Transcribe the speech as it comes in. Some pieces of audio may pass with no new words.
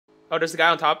Oh, there's a guy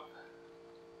on top.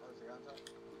 Oh, there's a guy on top?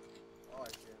 Oh, I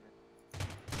see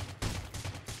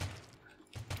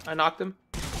him. I knocked him.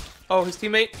 Oh, his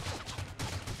teammate.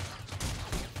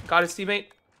 Got his teammate.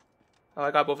 Oh,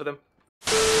 I got both of them.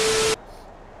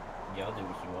 Y'all do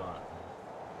what you want.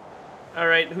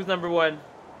 Alright, who's number 1?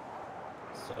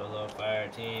 Solo fire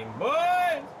team,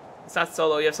 boys! It's not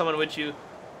solo, you have someone with you.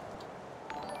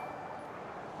 All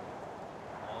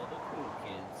the cool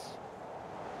kids.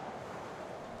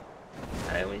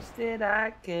 I wish that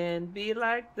I can be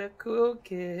like the cool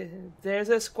kid. There's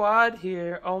a squad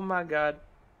here. Oh my god.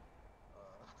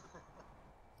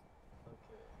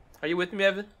 Okay. Are you with me,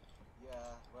 Evan? Yeah,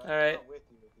 but Alright. I'm not with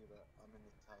you, but I'm in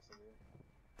this house over here.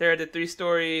 They're at the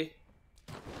 3-story.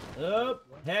 Oh,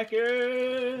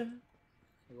 hacker!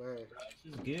 Where? This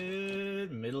is good.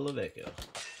 Middle of Echo.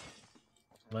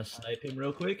 Must snipe him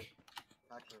real quick.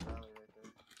 Hacker Valley right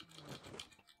there.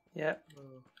 Yeah.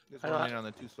 There's I one don't- landing on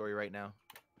the 2-story right now.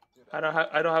 Dude, I don't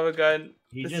have a gun.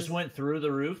 He This just is- went through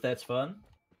the roof. That's fun.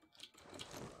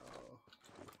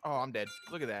 Oh, I'm dead.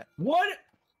 Look at that. What?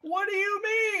 What do you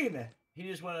mean? He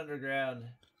just went underground.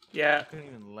 Yeah. I couldn't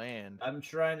even land. I'm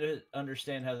trying to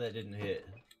understand how that didn't hit.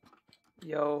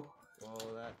 Yo. Oh,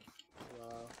 that.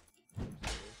 Wow.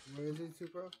 Where is he,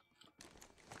 Supro?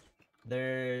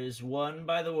 There's one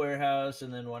by the warehouse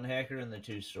and then one hacker in the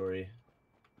 2-story.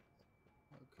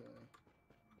 Okay.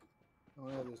 I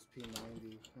only have this P90. I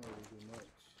don't really do much.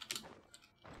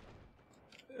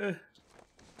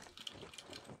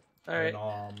 All right.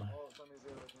 Oh, somebody's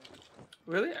there with me.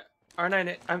 Really?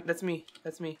 R9. That's me.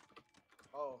 That's me.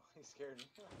 Oh, he scared me.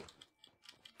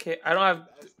 Okay. I don't have.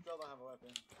 I still don't have a weapon.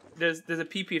 There's a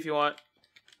PP if you want.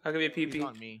 I'll give you a He's PP.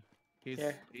 on me. He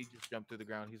just jumped through the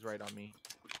ground. He's right on me.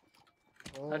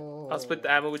 I'll split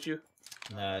the ammo with you.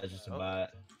 Nah, it's just a Oh.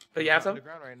 bot. Oh, you He's have not some?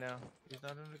 underground right now. He's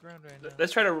not underground right now.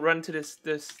 Let's try to run to this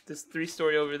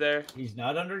 3-story over there. He's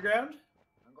not underground?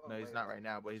 I'm going No, he's way not up. right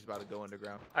now, but he's about to go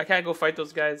underground. I can't go fight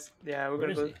those guys. Yeah, we're Where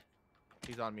gonna is go. he?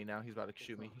 He's on me now. He's about to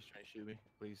shoot me. He's trying to shoot me.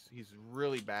 But he's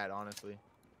really bad, honestly.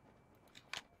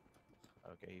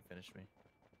 Okay, he finished me.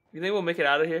 You think we'll make it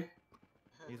out of here?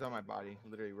 He's on my body,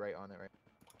 literally right on it. Right.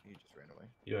 He just ran away.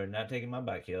 You are not taking my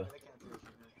back kill. They can't do it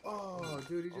from here. Oh,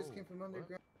 dude, he just Oh, came from what?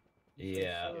 underground.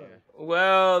 Yeah. Yeah.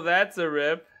 Well, that's a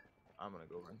rip. I'm gonna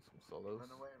go run some solos.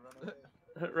 Run away, run away.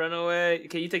 Run away.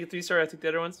 Okay, you take a 3-story. I take the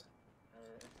other ones.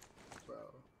 Alright.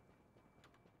 Bro.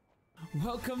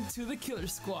 Welcome to the Killer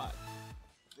Squad.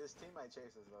 This team might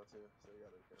chase us though too, so you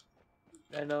gotta be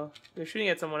careful. I know. They're shooting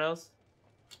at someone else.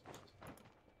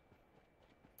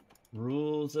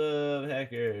 Rules of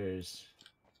hackers.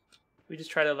 We just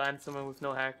try to land someone with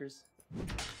no hackers.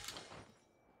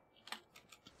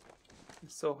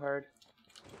 It's so hard.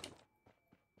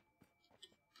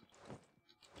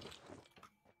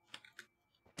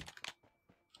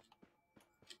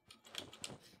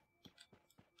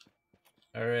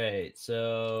 Alright,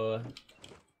 so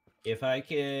if I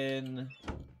can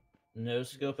no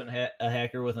scope and a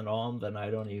hacker with an arm, then I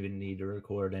don't even need to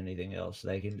record anything else.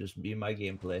 That can just be my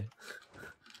gameplay.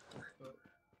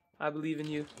 I believe in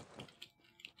you.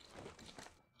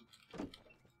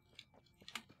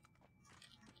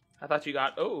 I thought you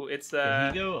got. Oh, it's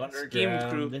Can he go scheme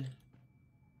crew. underground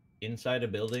inside a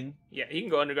building? Yeah, he can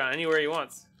go underground anywhere he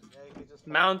wants. Yeah, you can just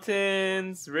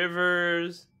Mountains,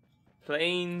 rivers,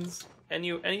 plains,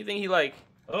 anything he like.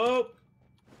 Oh!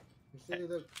 You see,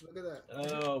 look at that.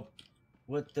 Oh.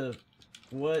 What the...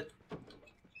 What?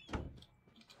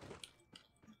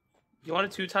 You want a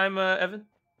 2-time, Evan?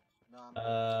 No,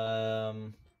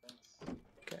 I'm thanks.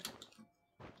 Okay.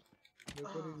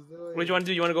 Look what he's doing. What do you want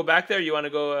to do? You want to go back there, or you want to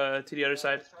go to the other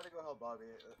side? Let's try to go help Bobby.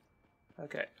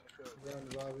 Okay. Run,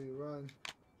 Bobby, run.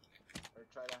 Or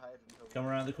try to hide until we Come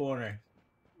around the corner.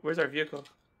 Where's our vehicle?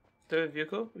 Do we have a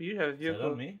vehicle? You have a Is that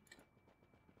vehicle. on me?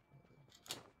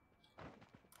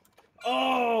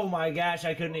 Oh my gosh,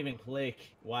 I couldn't even click.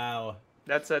 Wow.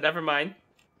 That's never mind.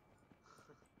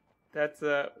 That's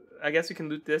I guess we can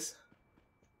loot this.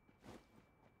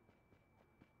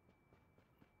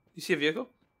 You see a vehicle?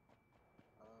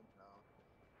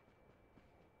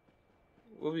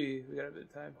 no. We got a bit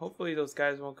of time. Hopefully those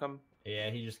guys won't come. Yeah,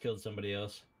 he just killed somebody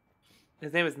else.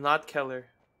 His name is not Keller.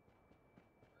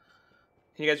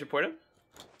 Can you guys report him?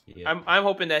 Yeah. I'm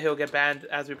hoping that he'll get banned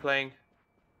as we're playing.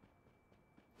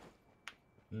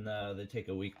 No, they take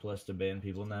a week plus to ban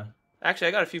people now. Actually,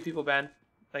 I got a few people banned,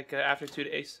 like after 2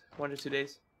 days, 1 to 2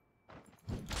 days.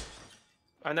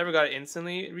 I never got it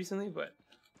instantly recently, but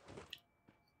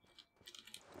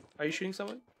are you shooting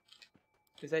someone?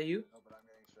 Is that you? No, but I'm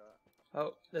getting shot.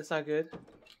 Oh, that's not good.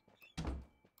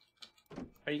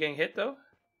 Are you getting hit though?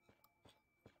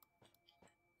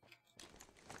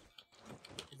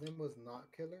 His name was not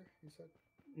Killer, you said?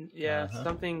 Yeah, Uh-huh.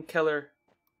 something killer.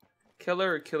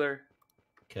 Killer or killer?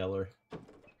 Keller.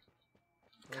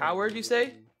 Coward, you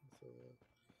say? So,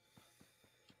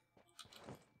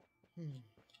 hmm.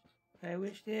 I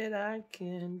wish that I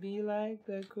can be like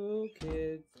the cool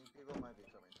kids. I think people might be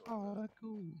coming towards All us. the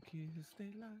cool kids,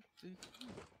 they like it.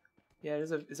 Yeah, is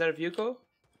that a vehicle?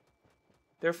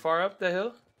 They're far up the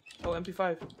hill. Oh,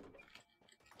 MP5.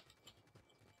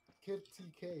 Kid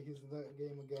TK, he's in that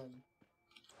game again.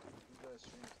 He's got a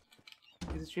stream.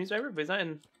 He's a stream sniper, but he's not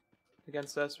in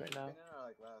against us right now. Been in our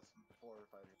like last 4 or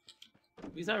 5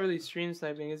 years. He's not really stream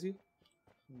sniping, is he?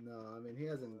 No, I mean, he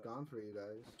hasn't gone for you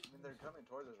guys. I mean, they're coming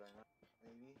towards us right now.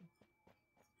 Maybe.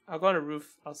 I'll go on the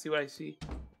roof. I'll see what I see.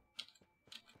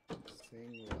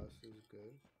 Saying Ross is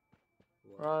good.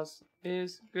 Wow. Ross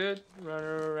is good. Running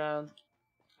around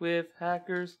with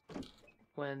hackers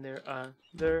when they're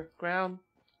underground.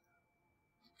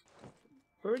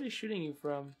 Where are they shooting you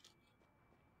from?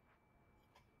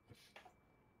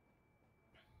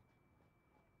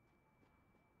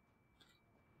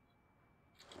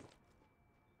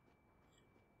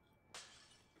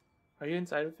 Are you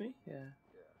inside with me? Yeah.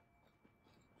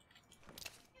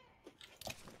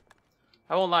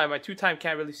 I won't lie, my 2-time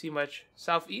can't really see much.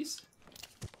 Southeast?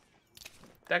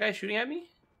 That guy shooting at me?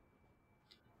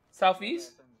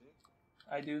 Southeast?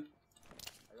 SMG? I do.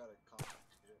 I got a comp.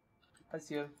 I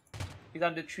see him. He's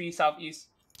on the tree southeast.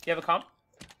 You have a comp?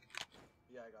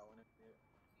 Yeah, I got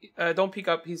one. Yeah. Don't peek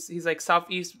up. He's like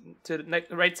southeast to the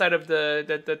right side of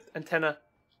the antenna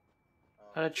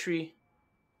on a tree.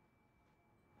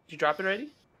 Did you drop it already?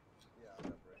 Yeah, I'll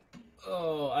jump right.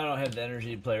 Oh, I don't have the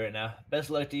energy to play right now. Best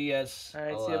luck to you guys. All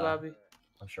right, I'll, see you, Bobby.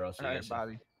 I'm sure I'll see All you right, guys soon.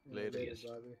 Bobby. Yeah, Later. later, Yes.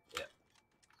 Bobby.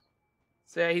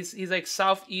 So yeah, he's like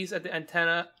southeast at the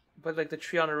antenna, but like the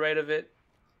tree on the right of it.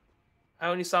 I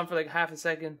only saw him for like half a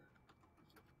second.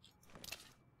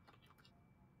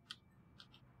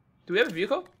 Do we have a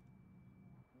vehicle?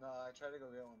 No, I tried to go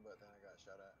get one, but then I got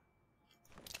shot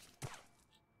at.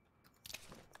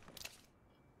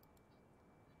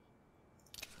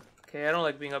 Okay, I don't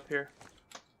like being up here.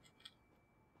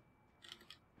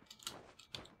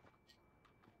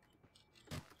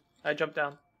 I jumped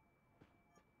down.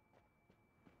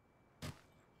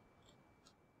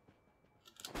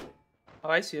 Oh,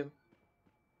 I see him.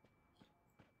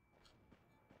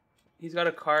 He's got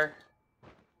a car.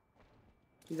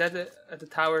 He's at the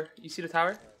tower. You see the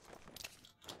tower?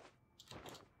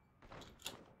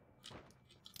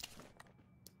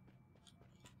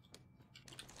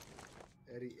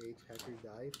 Eddie H. Hacker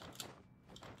died.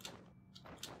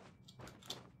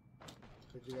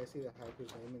 Did you guys see the hacker's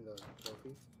name in the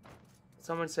trophy?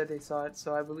 Someone said they saw it,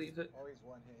 so I believe it. Oh, he's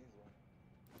one hit. He's one.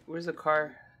 Where's the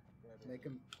car? Make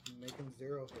him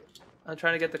 0 hit. I'm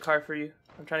trying to get the car for you.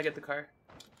 I'm trying to get the car.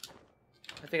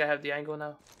 I think I have the angle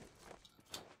now.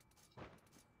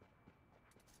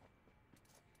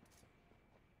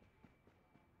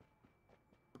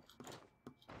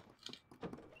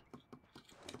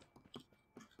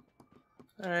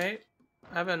 All right.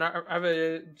 I have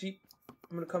a Jeep.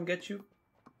 I'm gonna come get you. Do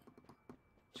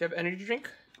you have energy drink?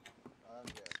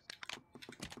 Yes.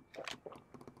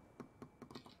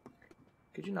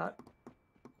 Could you not?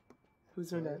 Who's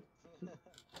doing that?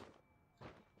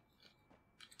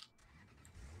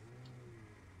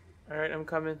 All right, I'm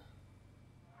coming.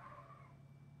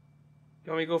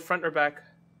 You want me to go front or back?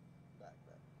 Back.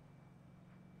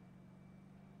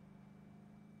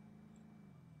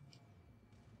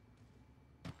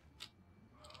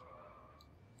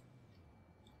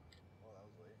 Oh, that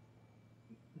was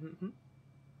late. Mm-hmm.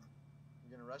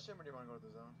 You gonna rush him or do you want to go to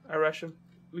the zone? I rush him.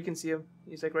 We can see him.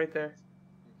 He's like right there.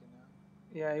 Peeking now.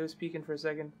 Yeah, he was peeking for a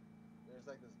second. There's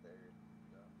like this barrier.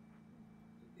 Yeah,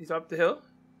 He's up the hill.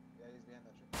 yeah, he's behind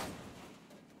that tree.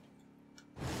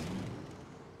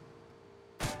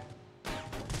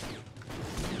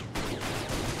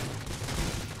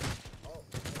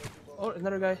 Oh,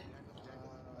 another guy.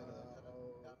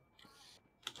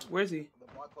 Where is he? The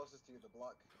block closest to you, the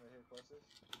block right here closest.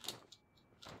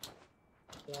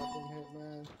 Stop him,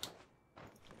 Hitman.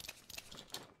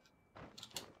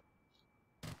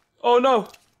 Oh no!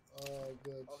 Oh,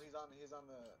 good. Oh, he's on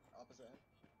the opposite end.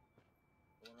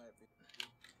 The one right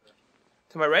there.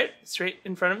 To my right? Straight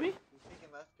in front of me? He's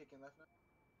peeking left now.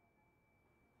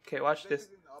 Okay, watch this.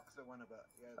 Basically the opposite one about.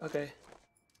 Yeah. Okay.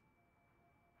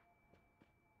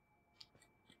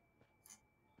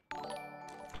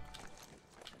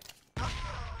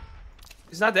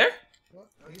 He's not there? What?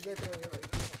 No, He's right there. He got some open.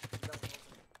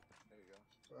 There you go.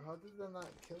 Bro, how did they not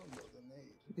kill him with the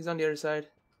nade? He's on the other side.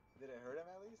 Did it hurt him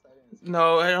at least? I didn't see.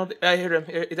 No, I don't think I heard him.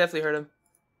 It definitely hurt him.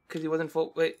 Because he wasn't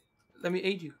full. Wait. Let me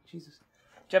aid you. Jesus.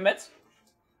 Do you have meds?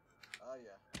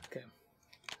 Yeah. Okay.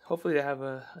 Hopefully they have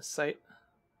a site.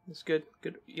 That's good.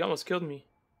 Good. You almost killed me.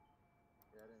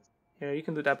 Yeah, I didn't. Here, you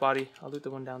can loot that body. I'll loot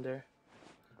the one down there.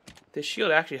 This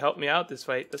shield actually helped me out this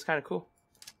fight. That's kind of cool.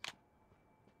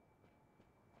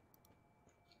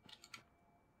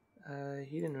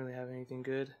 He didn't really have anything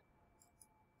good.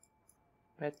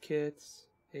 Med kits,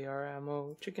 AR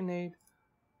ammo, chicken aid,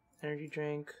 energy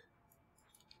drink.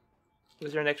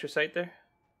 Was there an extra site there?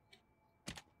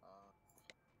 A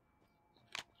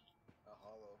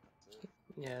hollow. That's it.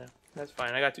 Yeah, that's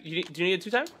fine. I got two. Do you need a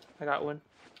 2-time? I got one.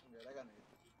 I'm good. I got an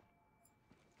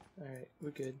 8. All right,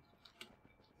 we're good.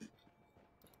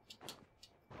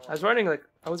 Oh, I was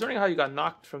wondering how you got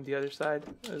knocked from the other side.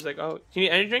 I was like, oh, do you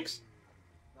need energy drinks?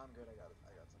 No, I'm good. I got it. I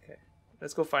got some. Okay,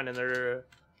 let's go find another.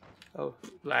 Oh,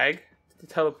 lag.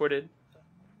 Teleported.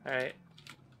 All right,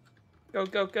 go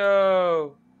go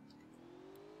go.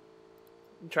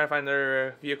 I'm trying to find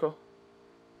another vehicle.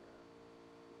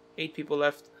 8 people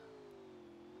left.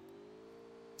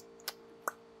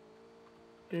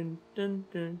 Dun, dun,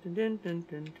 dun, dun, dun, dun,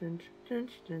 dun, dun, dun,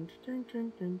 dun, dun,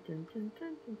 dun, dun, dun, dun,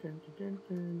 dun, dun,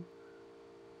 dun.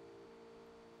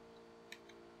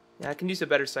 Yeah, I can use a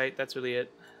better sight. That's really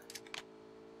it.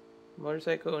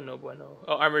 Motorcycle, no bueno.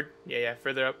 Oh, armored. Yeah, yeah,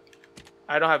 further up.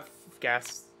 I don't have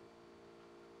gas.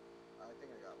 I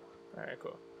think I got one. Alright,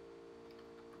 cool.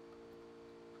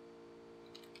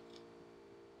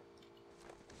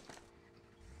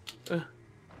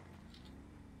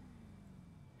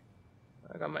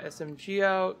 I got my SMG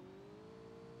out.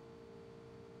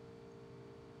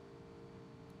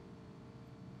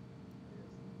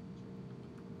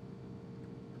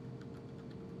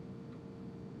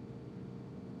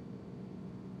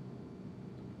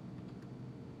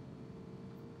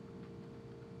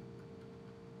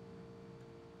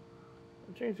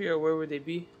 I'm trying to figure out where would they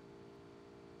be.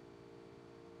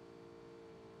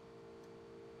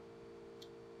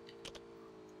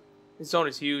 This zone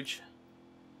is huge.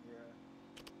 Yeah.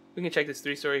 We can check this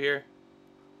 3-story here.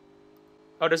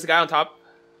 Oh, there's the guy on top.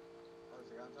 Oh, is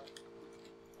the guy on top?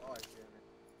 Oh, I see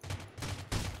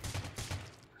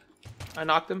him. I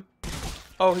knocked him.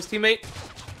 Oh, his teammate.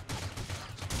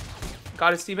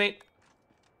 Got his teammate.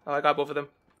 Oh, I got both of them.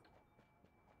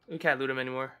 We can't loot him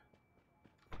anymore.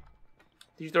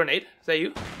 Did you throw an 8? Is that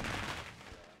you?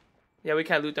 Yeah, we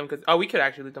can't loot them because... Oh, we could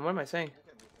actually loot them. What am I saying?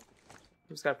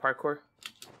 We just got parkour.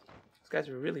 These guys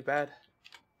were really bad.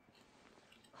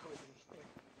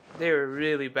 They were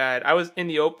really bad. I was in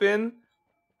the open.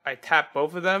 I tapped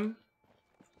both of them.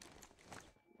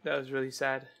 That was really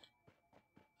sad.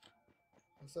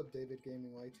 What's up, David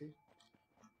Gaming YT?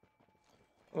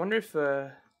 I wonder if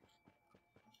they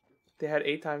had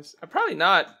 8 times. Probably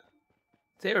not.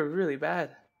 They were really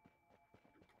bad.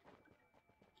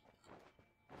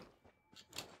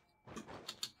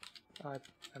 Oh,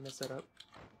 I messed that up.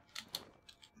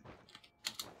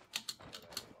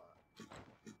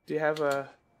 Do you have a...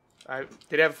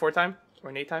 did it have a 4-time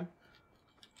or an 8-time?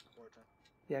 4-time.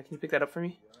 Yeah, can you pick that up for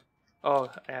me? Yeah.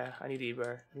 Oh, yeah, I need the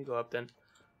E-bar. Let me go up then.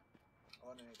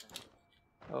 Oh, an 8-time.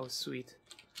 Oh, sweet.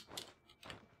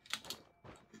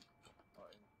 Oh,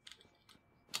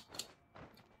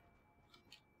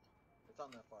 it's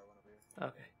on that far one over here.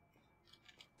 Okay.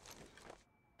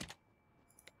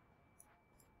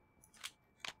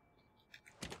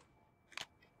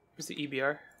 Where's the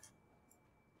EBR?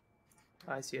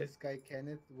 Oh, I see it. This guy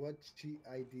Kenneth, what cheat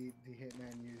ID did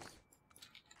Hitman use?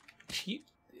 Cheat?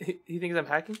 He thinks I'm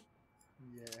hacking?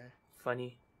 Yeah.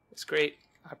 Funny. It's great.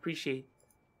 I appreciate.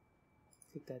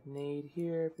 Take that nade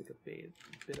here. Pick up a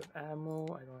bit of ammo.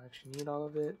 I don't actually need all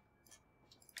of it.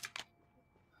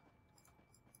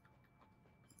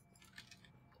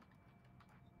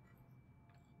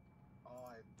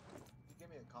 Oh, give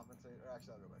me a compensate. Or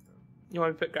actually, I'll go back up. You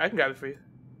want me to pick? I can grab it for you.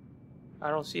 I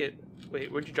don't see it.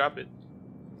 Wait, where'd you drop it? It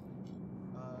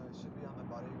should be on the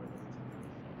body where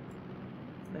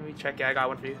the... Let me check. Yeah, I got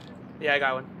one for you. Yeah, I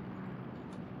got one.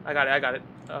 I got it.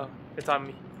 Oh, it's on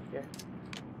me. Here.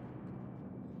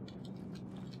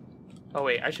 Oh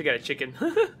wait, I should get a chicken.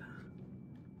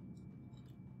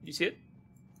 You see it?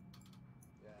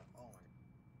 Yeah. Oh my.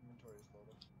 Inventory is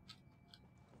loaded.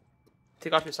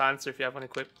 Take off your silencer if you have one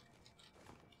equipped.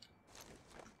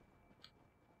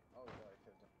 Oh yeah, I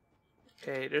killed him.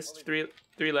 Okay, there's three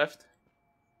left.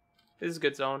 This is a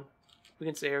good zone. We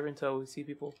can stay here until we see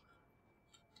people.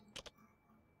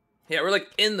 Yeah, we're like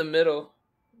in the middle.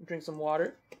 Drink some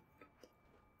water.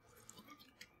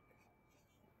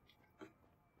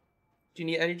 Do you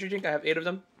need energy drink? I have 8 of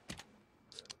them.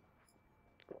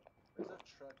 There's a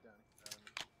truck down here.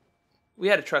 We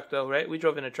had a truck though, right? We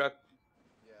drove in a truck.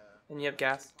 Yeah. And you have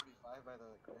gas. 45 by the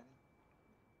granny.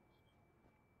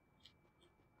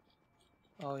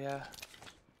 Oh yeah.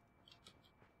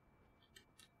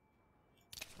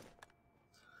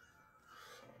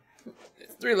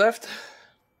 It's 3 left.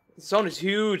 The zone is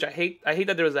huge. I hate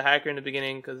that there was a hacker in the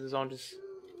beginning because the zone just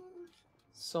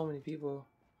so many people.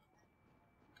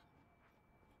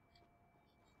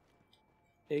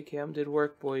 AKM did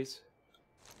work, boys.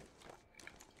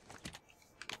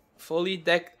 Fully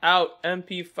decked out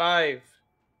MP5. Drop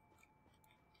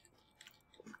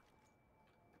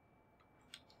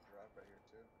right here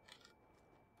too.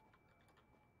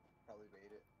 Probably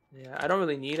bait it. Yeah, I don't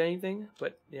really need anything,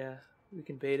 but yeah, we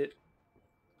can bait it.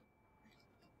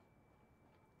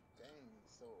 Dang,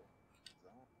 so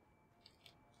zone.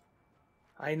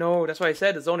 I know, that's why I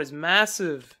said the zone is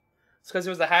massive. It's because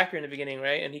there was a hacker in the beginning,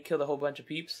 right? And he killed a whole bunch of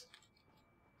peeps.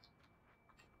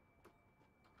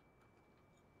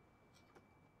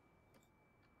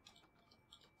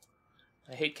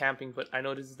 I hate camping, but I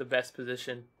know this is the best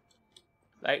position.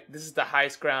 Like, this is the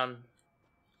highest ground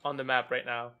on the map right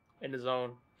now, in the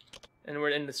zone. And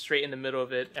we're straight in the middle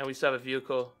of it, and we still have a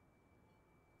vehicle.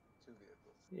 2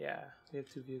 vehicles. Yeah, we have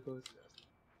 2 vehicles.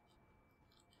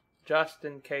 Just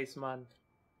in case, man.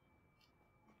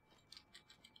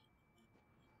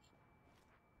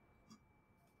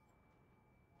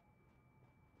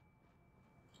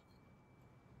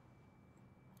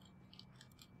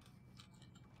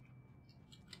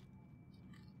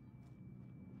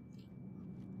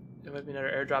 There might be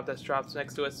another airdrop that's dropped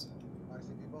next to us. I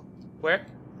see people. Where? That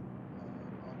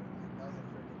was a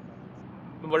freaking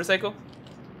fence. The motorcycle?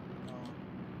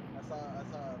 I saw a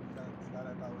fence that I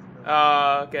thought was a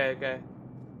Oh, okay, okay.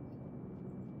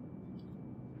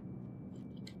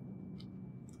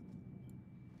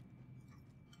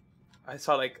 I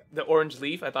saw like the orange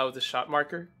leaf. I thought it was a shot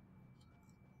marker.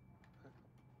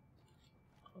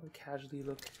 Oh, casually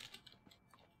look.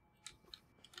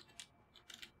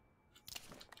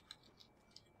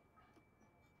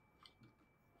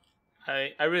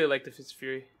 I really like the Fist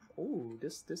Fury. Ooh,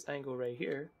 this angle right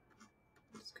here.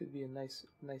 This could be a nice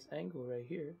angle right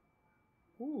here.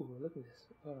 Ooh, look at this.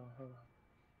 Hold on.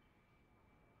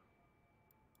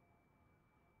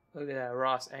 Look at that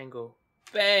Ross angle.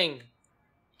 Bang!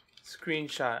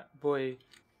 Screenshot, boy.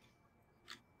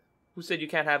 Who said you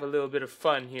can't have a little bit of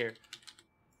fun here?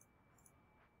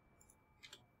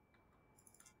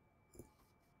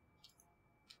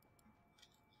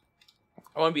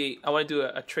 I want to do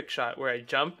a trick shot where I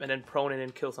jump and then prone and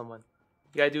then kill someone.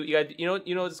 You know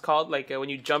what it's called? Like when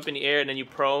you jump in the air and then you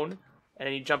prone and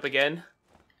then you jump again.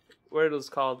 What are those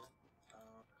called?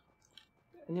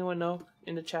 Anyone know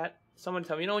in the chat? Someone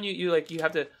tell me. You know when you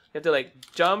have to like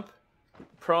jump,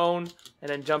 prone, and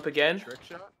then jump again. Trick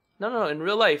shot? No. In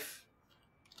real life,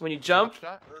 when you jump,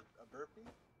 Shot? A burpee?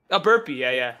 a burpee.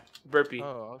 Yeah, burpee.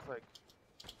 Oh, I was like,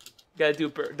 You gotta do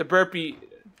the burpee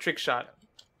trick shot.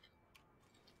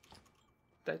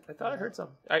 I thought I heard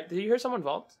something. Did you hear someone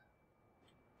vault?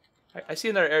 I see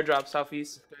another airdrop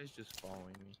southeast. this guy's just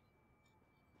following me.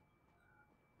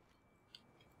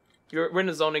 We're in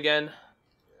the zone again. Yeah.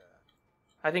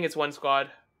 I think it's 1 squad. I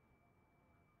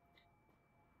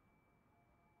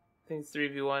think it's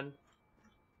 3v1.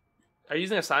 Are you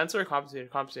using a silencer or compensator?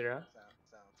 Compensator, huh?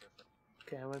 Sound different.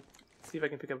 Okay, I'm gonna see if I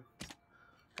can pick up.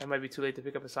 It might be too late to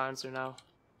pick up a silencer now.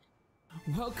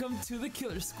 Welcome to the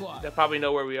Killer Squad. They'll probably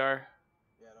know where we are.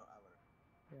 Yeah, I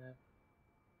would. Yeah.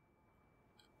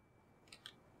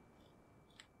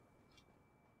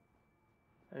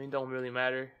 I mean, don't really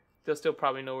matter. They'll still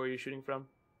probably know where you're shooting from.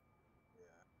 Yeah.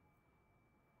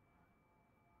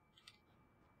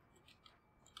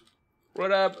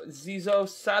 What up, Zizo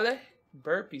Saleh?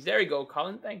 Burpees. There you go,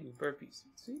 Colin. Thank you. Burpees.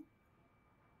 See?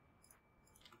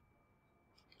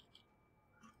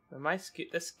 My skin,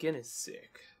 that skin is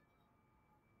sick.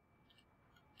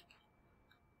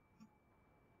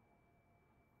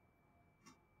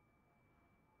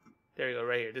 There you go,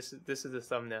 right here. This is the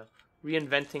thumbnail.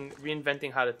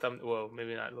 Reinventing how the whoa,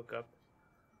 maybe not look up.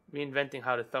 Reinventing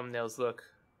how the thumbnails look.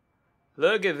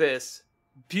 Look at this.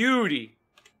 Beauty.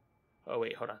 Oh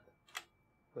wait, hold on.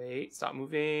 Wait, stop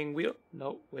moving. Wheel.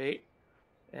 No, wait.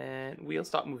 And wheel,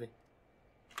 stop moving.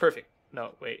 Perfect.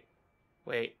 No, wait.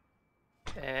 Wait.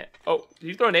 And oh, did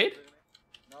you throw an nade?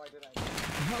 No, I didn't.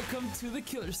 Welcome to the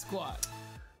Killer Squad.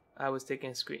 I was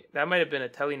taking a screen. That might have been a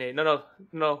tele nade. No,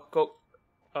 go.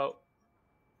 Oh.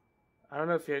 I don't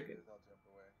know if you're. I'll jump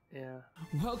away. Yeah.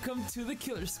 Welcome to the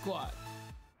Killer Squad.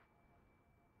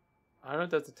 I don't know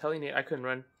if that's a tele nade. I couldn't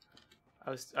run.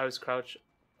 I was crouched.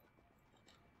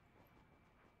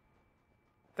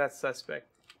 That's suspect.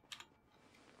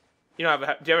 You don't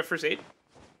have do you have a first aid?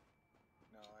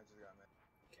 No, I just got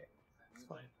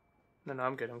No,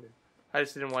 I'm good. I'm good. I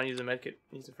just didn't want to use a medkit.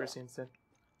 Use the first aid instead.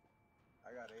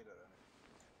 I got 8 of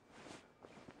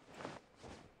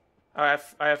them.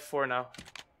 I have 4 now.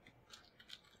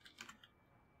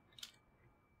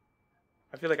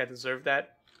 I feel like I deserve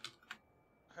that.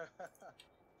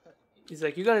 He's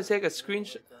like, you're gonna take a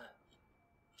screenshot.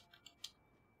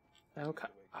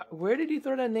 Where did he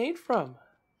throw that nade from?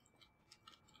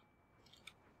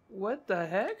 What the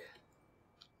heck?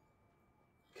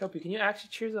 Kelpie, can you actually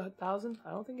cheers 1,000? I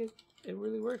don't think it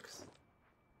really works.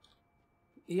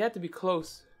 He had to be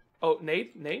close. Oh,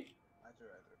 nade? Nade? I threw.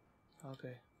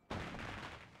 Okay.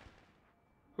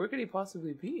 Where could he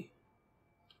possibly be?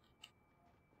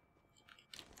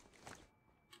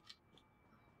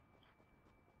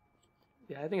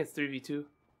 Yeah, I think it's 3v2. I'm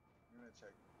gonna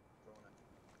check. Throwing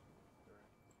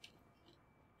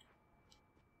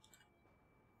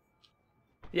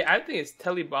it. Yeah, I think it's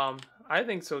telebomb. I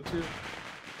think so too.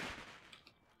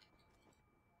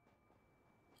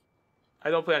 I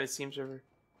don't play on his team server.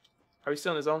 Are we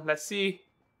still in the zone? Let's see.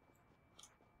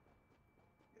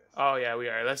 Yes. Oh yeah, we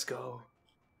are. Let's go.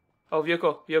 Oh,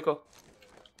 vehicle.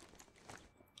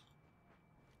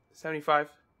 75.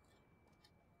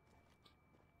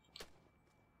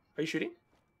 Are you shooting?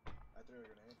 I threw a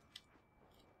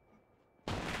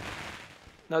grenade.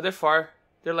 No, they're far.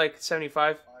 They're like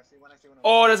 75. Oh, I see one.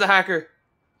 Oh, there's a hacker.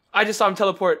 I just saw him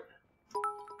teleport.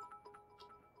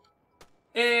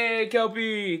 Hey,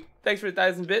 Kelpie. Thanks for the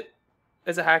 1,000 bit.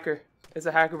 It's a hacker. It's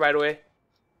a hacker right away.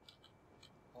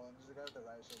 Hold on, there's a guy with the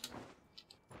riot shield.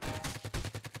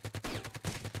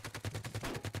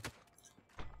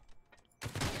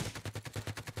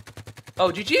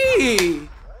 Oh, GG!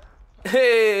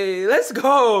 Hey, let's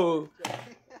go!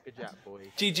 Good job,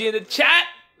 boy. GG in the chat.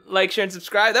 Like, share, and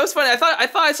subscribe. That was funny. I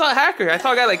thought I saw a hacker. I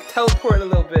thought a guy like teleport a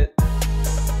little bit.